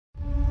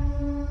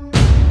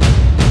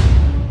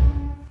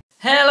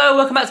Hello,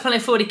 welcome back to Planet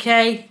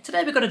 40k.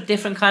 Today we've got a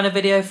different kind of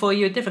video for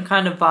you, a different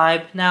kind of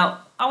vibe.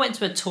 Now, I went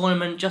to a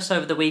tournament just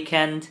over the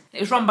weekend.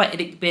 It was run by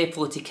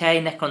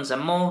 40k, Necrons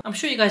and more. I'm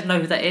sure you guys know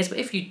who that is, but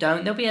if you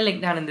don't, there'll be a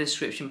link down in the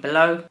description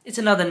below. It's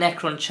another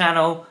Necron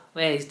channel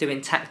where he's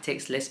doing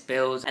tactics, list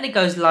builds, and it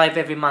goes live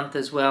every month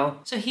as well.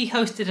 So he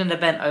hosted an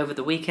event over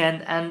the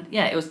weekend, and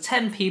yeah, it was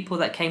 10 people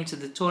that came to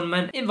the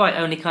tournament, invite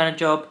only kind of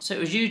job. So it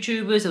was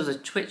YouTubers, there was a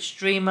Twitch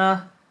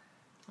streamer,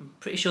 I'm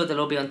pretty sure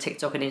they'll all be on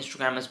TikTok and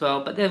Instagram as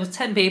well, but there was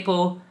 10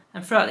 people,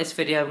 and throughout this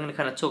video I'm going to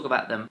kind of talk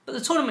about them. But the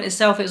tournament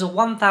itself, it was a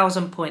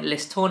 1,000 point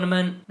list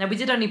tournament. Now we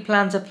did only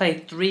plan to play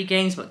 3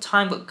 games, but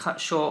time got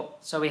cut short,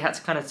 so we had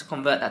to kind of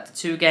convert that to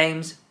 2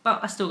 games.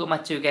 But I still got my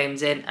 2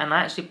 games in, and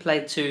I actually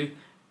played 2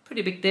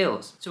 pretty big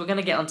deals. So we're going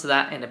to get onto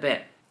that in a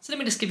bit. So let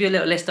me just give you a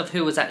little list of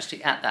who was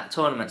actually at that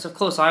tournament. So of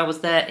course I was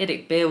there,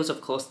 Idic Beer was of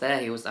course there,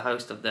 he was the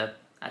host of the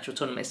actual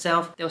tournament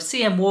itself. There was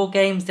CM War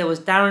Games, there was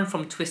Darren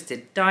from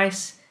Twisted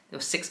Dice, there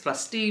was 6+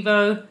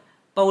 Stevo,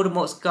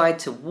 Voldemort's Guide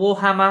to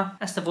Warhammer,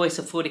 that's the voice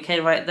of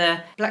 40k right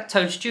there. Black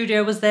Toad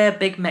Studio was there,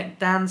 Big Mech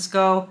Dan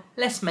Skull,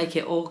 Let's Make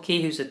It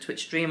Orky, who's a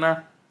Twitch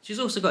streamer. She's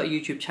also got a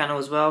YouTube channel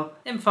as well.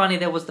 Then finally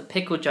there was the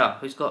Pickle Jar,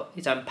 who's got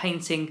his own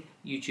painting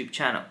YouTube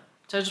channel.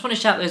 So I just want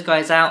to shout those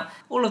guys out.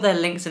 All of their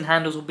links and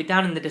handles will be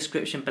down in the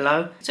description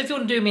below. So if you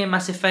want to do me a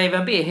massive favour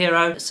and be a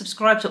hero,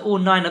 subscribe to all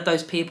 9 of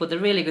those people, they're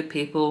really good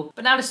people.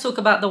 But now let's talk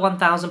about the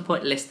 1,000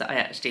 point list that I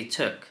actually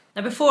took.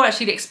 Now before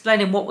actually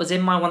explaining what was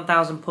in my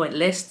 1,000 point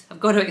list, I've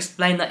got to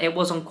explain that it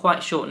was on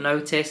quite short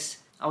notice.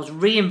 I was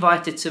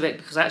re-invited to it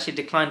because I actually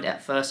declined it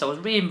at first. I was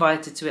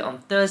re-invited to it on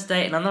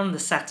Thursday, and on the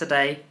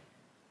Saturday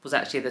was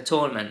actually the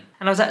tournament.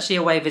 And I was actually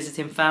away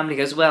visiting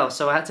family as well,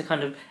 so I had to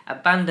kind of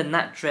abandon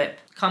that trip,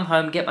 come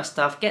home, get my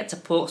stuff, get to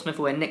Portsmouth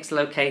where Nick's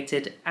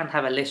located, and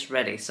have a list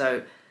ready.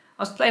 So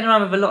I was playing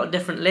around with a lot of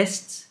different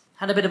lists.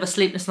 Had a bit of a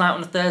sleepless night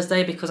on a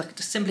Thursday because I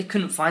just simply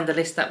couldn't find a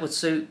list that would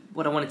suit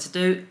what I wanted to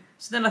do.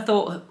 So then I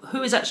thought,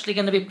 who is actually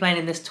going to be playing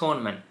in this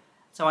tournament?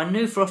 So I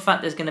knew for a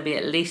fact there's going to be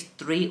at least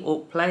 3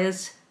 Orc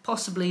players,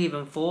 possibly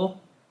even 4.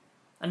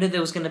 I knew there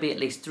was going to be at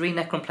least 3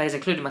 Necron players,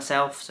 including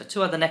myself, so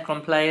 2 other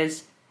Necron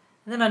players.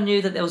 And then I knew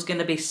that there was going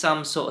to be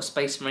some sort of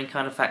Space Marine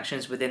kind of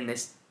factions within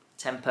this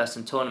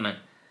 10-person tournament.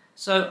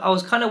 So I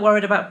was kind of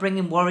worried about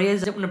bringing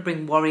warriors. I didn't want to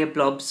bring warrior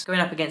blobs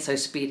going up against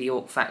those speedy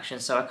Orc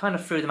factions, so I kind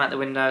of threw them out the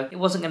window. It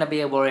wasn't going to be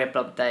a warrior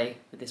blob day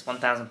with this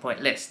 1,000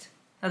 point list.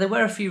 Now there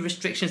were a few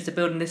restrictions to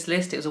building this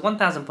list. It was a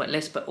 1,000 point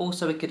list, but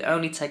also it could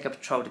only take a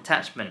patrol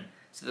detachment.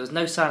 So there was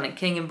no Silent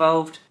King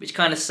involved, which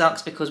kind of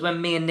sucks because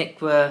when me and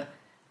Nick were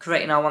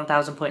creating our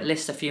 1,000 point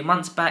list a few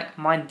months back,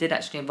 mine did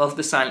actually involve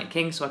the Silent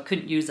King, so I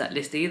couldn't use that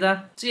list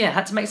either. So yeah, I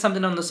had to make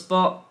something on the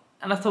spot,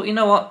 and I thought, you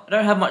know what, I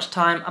don't have much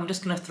time, I'm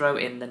just going to throw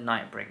in the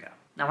Nightbringer.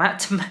 Now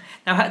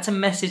I had to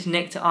message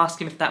Nick to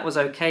ask him if that was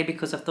okay,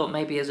 because I thought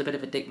maybe it was a bit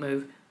of a dick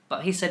move,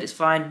 but he said it's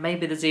fine,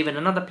 maybe there's even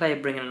another player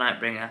bringing a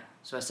Nightbringer.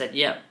 So I said,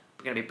 yep,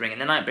 we're going to be bringing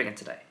the Nightbringer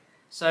today.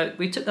 So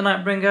we took the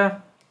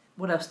Nightbringer.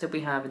 What else did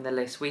we have in the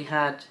list? We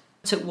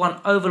took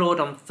 1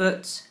 Overlord on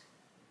foot.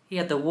 He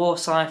had the War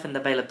Scythe and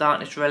the Veil of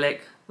Darkness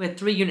relic. We had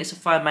 3 units of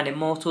 5-man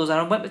Immortals, and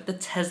I went with the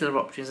Tesla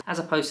options as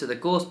opposed to the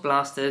Ghost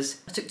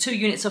Blasters. I took 2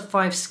 units of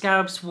 5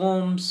 Scarab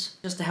Swarms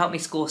just to help me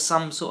score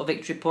some sort of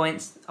victory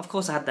points. Of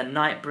course I had the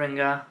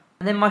Nightbringer.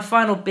 And then my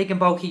final big and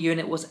bulky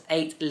unit was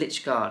 8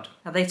 Lich Guard.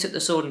 Now they took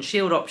the Sword and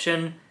Shield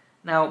option.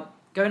 Now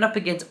going up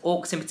against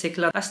Orcs in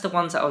particular, that's the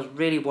ones that I was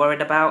really worried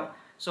about.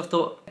 So I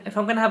thought, if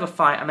I'm going to have a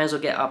fight, I may as well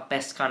get our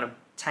best kind of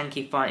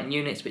tanky fighting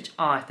units, which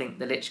are, I think,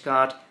 the Lich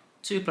Guard.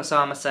 2+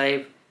 armor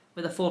save,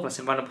 with a 4+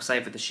 invulnerable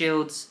save with the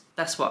shields.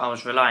 That's what I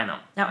was relying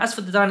on. Now as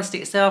for the dynasty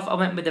itself, I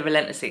went with the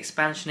Relentlessly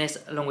Expansionist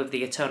along with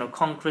the Eternal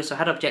Conqueror, so I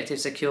had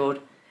objectives secured.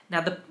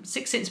 Now the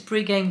 6-inch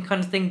pre-game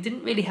kind of thing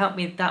didn't really help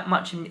me that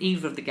much in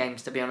either of the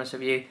games, to be honest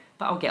with you,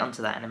 but I'll get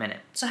onto that in a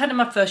minute. So how did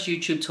my first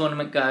YouTube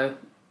tournament go?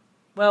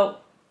 Well,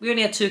 we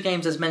only had 2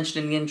 games as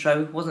mentioned in the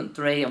intro, wasn't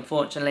 3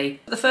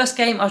 unfortunately. The first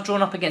game I was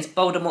drawn up against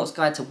Voldemort's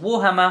Guide to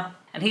Warhammer,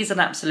 and he's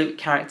an absolute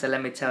character,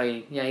 let me tell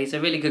you. Yeah, he's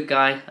a really good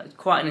guy,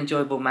 quite an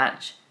enjoyable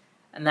match.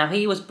 And now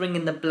he was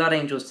bringing the Blood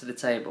Angels to the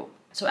table.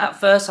 So at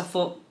first I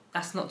thought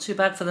that's not too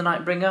bad for the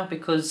Nightbringer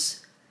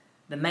because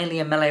they're mainly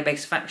a melee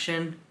based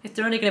faction. If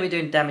they're only going to be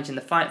doing damage in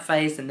the fight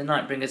phase, then the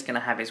Nightbringer's going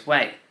to have his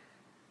way.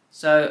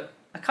 So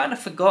I kind of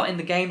forgot in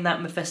the game that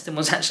Mephiston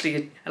was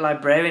actually a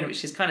librarian,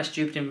 which is kind of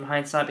stupid in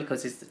hindsight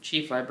because he's the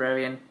chief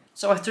librarian.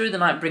 So I threw the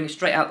Nightbringer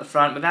straight out the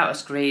front without a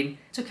screen,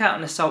 took out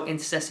an Assault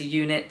Intercessor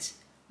unit,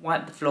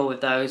 wiped the floor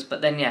with those,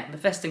 but then yeah,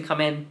 Mephiston come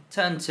in,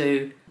 turn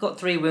 2, got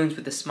 3 wounds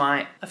with the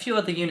Smite, a few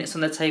other units on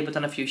the table,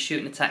 done a few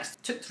shooting attacks,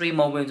 took 3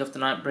 more wounds off the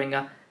Nightbringer,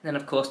 and then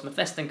of course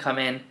Mephiston come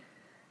in,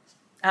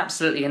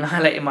 absolutely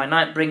annihilated my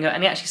Nightbringer,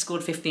 and he actually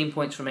scored 15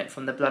 points from it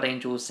from the Blood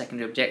Angel's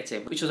secondary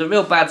objective, which was a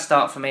real bad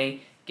start for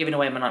me, giving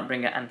away my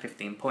Nightbringer and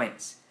 15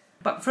 points.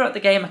 But throughout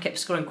the game I kept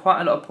scoring quite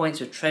a lot of points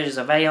with Treasures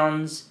of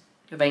Aeons,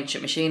 with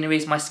Ancient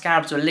Machineries. My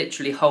Scarabs were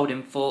literally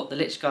holding fort. The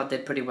Lich Guard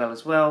did pretty well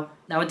as well.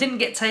 Now I didn't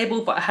get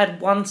table, but I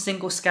had 1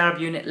 single Scarab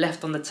unit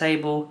left on the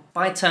table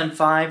by turn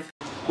 5.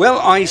 Well,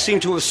 I seem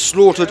to have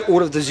slaughtered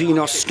all of the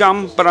Xenos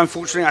scum, but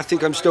unfortunately I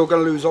think I'm still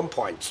going to lose on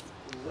points.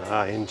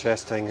 Ah,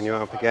 interesting. And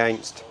you're up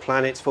against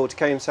Planets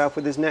 40k himself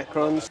with his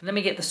Necrons. Let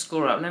me get the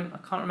score up. I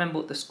can't remember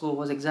what the score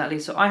was exactly.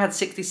 So I had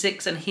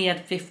 66 and he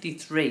had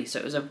 53. So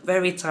it was a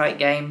very tight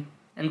game.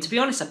 And to be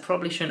honest, I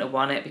probably shouldn't have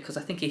won it because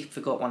I think he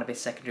forgot one of his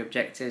secondary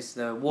objectives,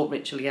 the warp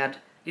ritual he had.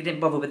 He didn't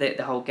bother with it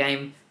the whole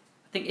game.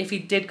 I think if he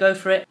did go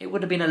for it, it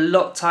would have been a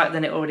lot tighter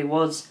than it already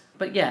was.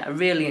 But yeah, a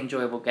really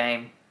enjoyable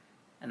game.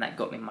 And that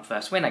got me my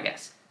first win, I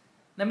guess.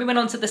 Then we went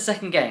on to the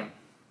second game.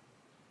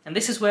 And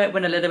this is where it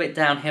went a little bit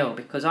downhill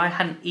because I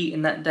hadn't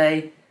eaten that day.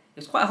 It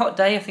was quite a hot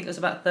day, I think it was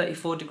about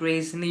 34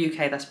 degrees. In the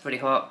UK, that's pretty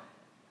hot.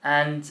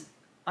 And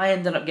I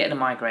ended up getting a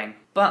migraine.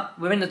 But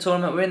we're in the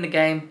tournament, we're in the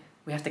game,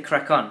 we have to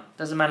crack on.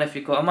 Doesn't matter if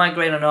you've got a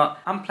migraine or not.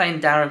 I'm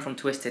playing Darren from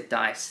Twisted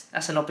Dice.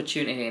 That's an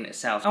opportunity in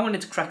itself. I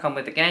wanted to crack on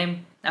with the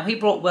game. Now he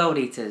brought World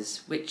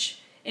Eaters, which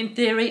in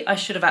theory I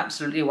should have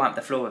absolutely wiped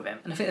the floor with him.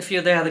 And I think a few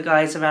of the other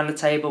guys around the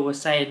table were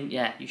saying,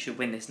 yeah, you should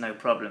win this, no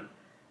problem.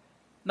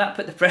 That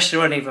put the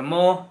pressure on even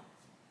more.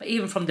 But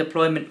even from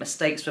deployment,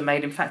 mistakes were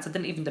made. In fact, I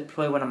didn't even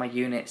deploy one of my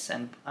units,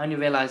 and I only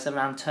realised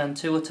around turn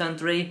 2 or turn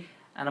 3,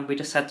 and we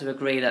just had to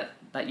agree that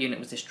that unit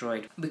was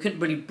destroyed. We couldn't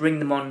really bring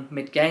them on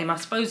mid-game. I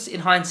suppose in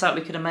hindsight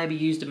we could have maybe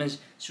used them as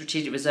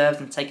strategic reserves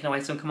and taken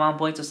away some command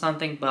points or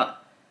something,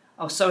 but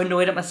I was so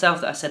annoyed at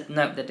myself that I said,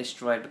 nope, they're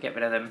destroyed, but get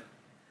rid of them.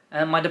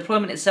 My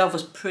deployment itself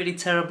was pretty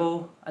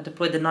terrible. I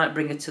deployed the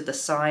Nightbringer to the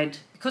side.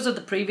 Because of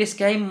the previous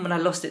game, when I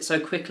lost it so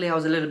quickly, I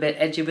was a little bit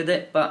edgy with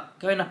it, but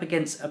going up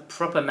against a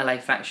proper melee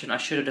faction, I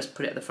should have just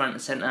put it at the front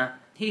and centre.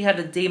 He had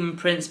a Demon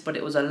Prince, but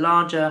it was a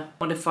larger,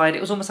 modified,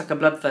 it was almost like a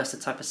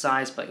Bloodthirster type of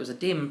size, but it was a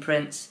Demon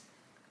Prince.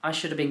 I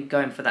should have been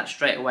going for that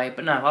straight away,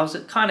 but no, I was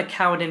kind of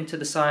cowered him to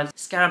the side,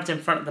 scarabed in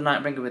front of the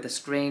Nightbringer with a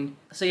screen.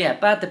 So yeah,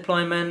 bad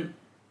deployment,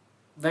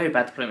 very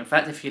bad deployment in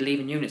fact, if you're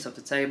leaving units off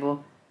the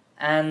table.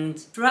 And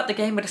throughout the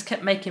game I just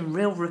kept making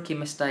real rookie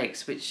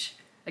mistakes, which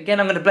again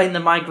I'm going to blame the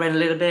migraine a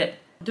little bit.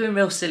 Doing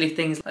real silly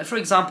things, like for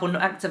example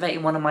not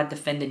activating one of my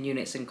defending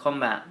units in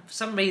combat. For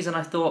some reason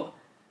I thought,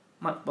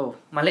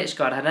 my Lich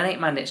Guard, I had an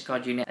 8-man Lich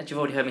Guard unit, as you've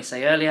already heard me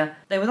say earlier.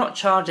 They were not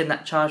charged in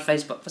that charge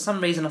phase, but for some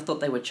reason I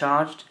thought they were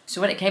charged. So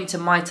when it came to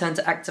my turn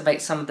to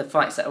activate some of the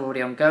fights that are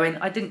already ongoing,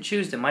 I didn't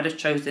choose them, I just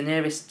chose the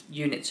nearest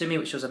unit to me,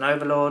 which was an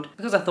Overlord,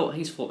 because I thought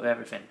he's fought with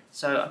everything.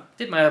 So I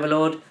did my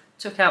Overlord,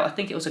 took out, I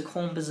think it was a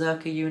Khorne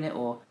Berserker unit,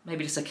 or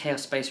maybe just a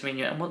Chaos Space Marine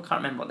unit, I can't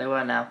remember what they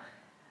were now.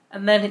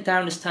 And then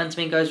Darren just turned to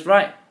me and goes,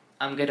 right,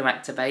 I'm going to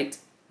activate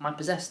my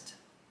Possessed.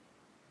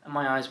 And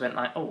my eyes went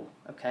like, oh,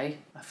 okay,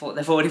 I thought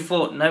they've already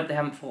fought. Nope, they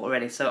haven't fought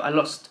already. So I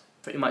lost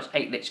pretty much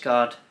 8 Lich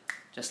Guard,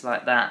 just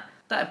like that.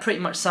 That had pretty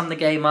much summed the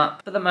game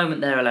up, but the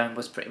moment there alone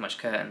was pretty much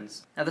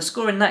curtains. Now the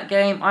score in that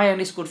game, I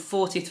only scored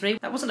 43.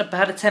 That wasn't a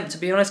bad attempt to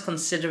be honest,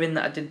 considering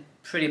that I did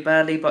pretty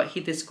badly, but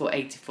he did score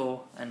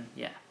 84, and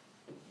yeah.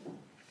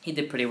 He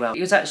did pretty well.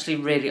 He was actually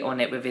really on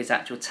it with his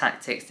actual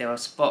tactics. They were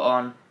spot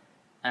on.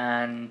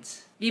 And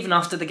even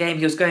after the game,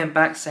 he was going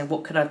back saying,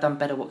 what could I have done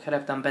better? What could I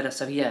have done better?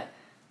 So yeah,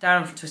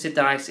 Darren from Twisted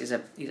Dice he's a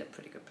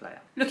pretty good player.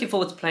 Looking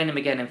forward to playing him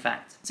again, in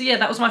fact. So yeah,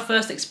 that was my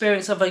first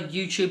experience of a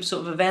YouTube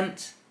sort of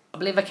event. I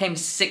believe I came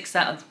 6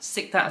 out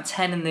of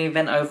 10 in the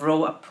event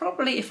overall.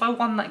 Probably, if I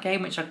won that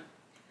game, which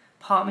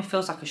part of me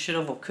feels like I should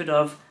have or could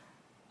have,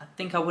 I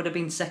think I would have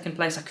been second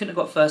place. I couldn't have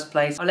got first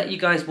place. I'll let you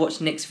guys watch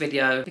Nick's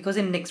video, because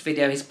in Nick's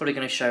video he's probably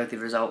going to show the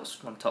results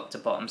from top to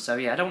bottom. So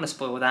yeah, I don't want to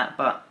spoil that,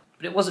 but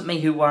it wasn't me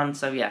who won,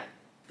 so yeah.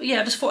 But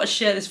yeah, I just thought I'd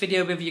share this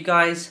video with you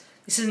guys.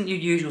 This isn't your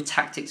usual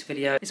tactics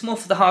video. It's more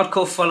for the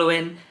hardcore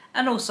following,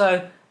 and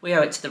also we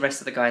owe it to the rest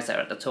of the guys that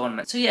are at the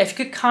tournament. So yeah, if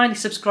you could kindly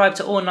subscribe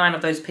to all 9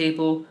 of those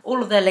people,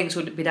 all of their links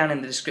will be down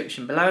in the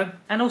description below.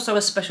 And also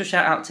a special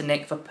shout out to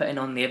Nick for putting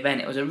on the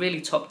event. It was a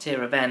really top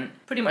tier event.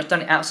 Pretty much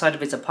done it outside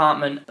of his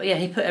apartment. But yeah,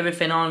 he put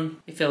everything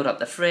on. He filled up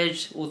the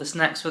fridge, all the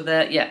snacks were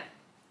there. Yeah,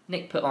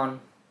 Nick put on a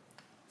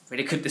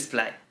really good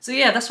display. So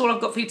yeah, that's all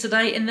I've got for you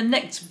today. In the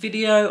next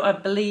video, I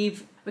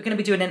believe we're going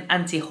to be doing an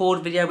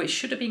anti-horde video, which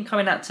should have been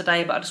coming out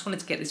today, but I just wanted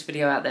to get this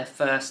video out there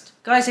first.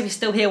 Guys, if you're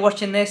still here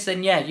watching this,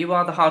 then yeah, you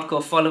are the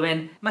hardcore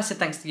following. Massive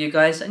thanks to you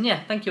guys, and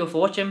yeah, thank you all for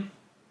watching.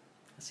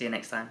 I'll see you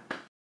next time.